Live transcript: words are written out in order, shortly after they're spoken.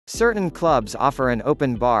Certain clubs offer an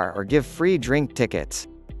open bar or give free drink tickets.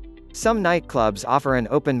 Some nightclubs offer an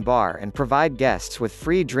open bar and provide guests with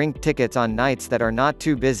free drink tickets on nights that are not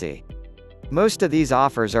too busy. Most of these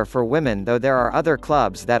offers are for women, though there are other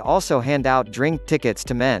clubs that also hand out drink tickets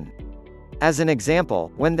to men. As an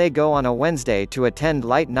example, when they go on a Wednesday to attend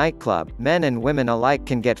Light nightclub, men and women alike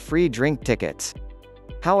can get free drink tickets.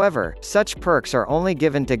 However, such perks are only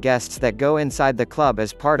given to guests that go inside the club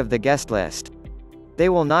as part of the guest list. They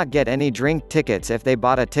will not get any drink tickets if they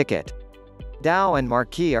bought a ticket. Dao and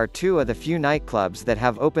Marquee are two of the few nightclubs that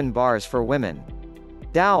have open bars for women.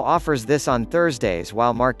 Dao offers this on Thursdays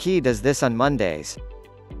while Marquee does this on Mondays.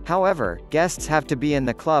 However, guests have to be in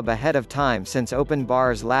the club ahead of time since open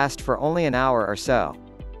bars last for only an hour or so.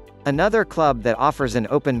 Another club that offers an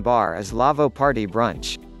open bar is Lavo Party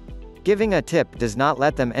Brunch. Giving a tip does not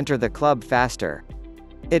let them enter the club faster.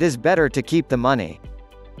 It is better to keep the money.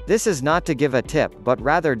 This is not to give a tip but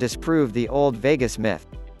rather disprove the old Vegas myth.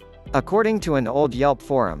 According to an old Yelp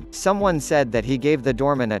forum, someone said that he gave the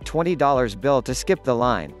doorman a $20 bill to skip the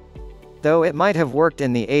line. Though it might have worked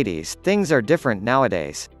in the 80s, things are different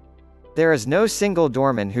nowadays. There is no single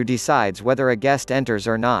doorman who decides whether a guest enters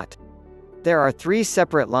or not. There are 3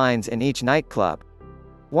 separate lines in each nightclub.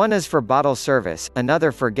 One is for bottle service,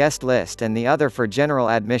 another for guest list and the other for general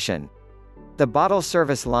admission. The bottle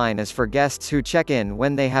service line is for guests who check in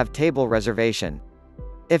when they have table reservation.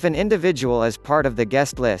 If an individual is part of the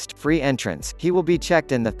guest list, free entrance, he will be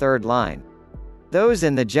checked in the 3rd line. Those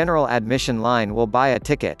in the general admission line will buy a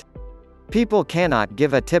ticket. People cannot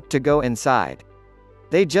give a tip to go inside.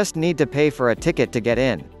 They just need to pay for a ticket to get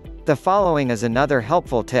in. The following is another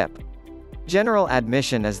helpful tip. General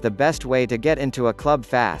admission is the best way to get into a club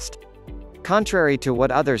fast. Contrary to what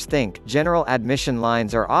others think, general admission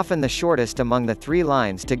lines are often the shortest among the 3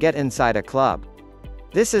 lines to get inside a club.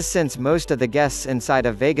 This is since most of the guests inside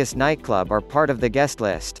a Vegas nightclub are part of the guest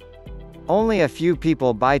list. Only a few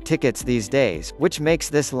people buy tickets these days, which makes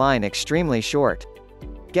this line extremely short.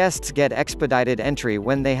 Guests get expedited entry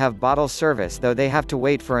when they have bottle service, though they have to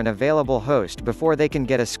wait for an available host before they can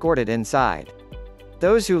get escorted inside.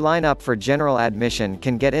 Those who line up for general admission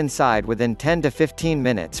can get inside within 10 to 15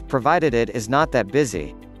 minutes, provided it is not that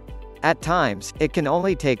busy. At times, it can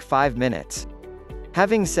only take 5 minutes.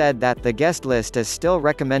 Having said that, the guest list is still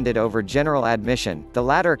recommended over general admission. The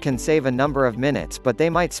latter can save a number of minutes, but they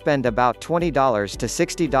might spend about $20 to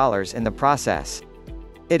 $60 in the process.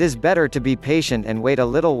 It is better to be patient and wait a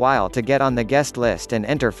little while to get on the guest list and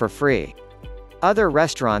enter for free. Other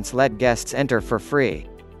restaurants let guests enter for free.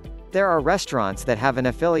 There are restaurants that have an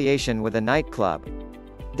affiliation with a nightclub.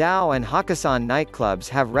 Dao and Hakkasan nightclubs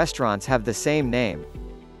have the same name.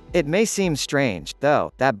 It may seem strange,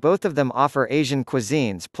 though, that both of them offer Asian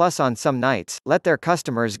cuisines, plus on some nights, let their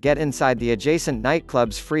customers get inside the adjacent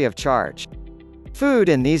nightclubs free of charge. Food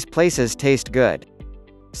in these places taste good.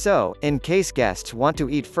 So, in case guests want to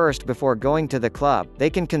eat first before going to the club, they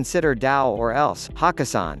can consider Dao or else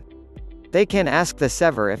Hakkasan. They can ask the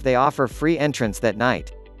server if they offer free entrance that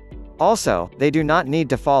night. Also, they do not need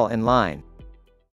to fall in line.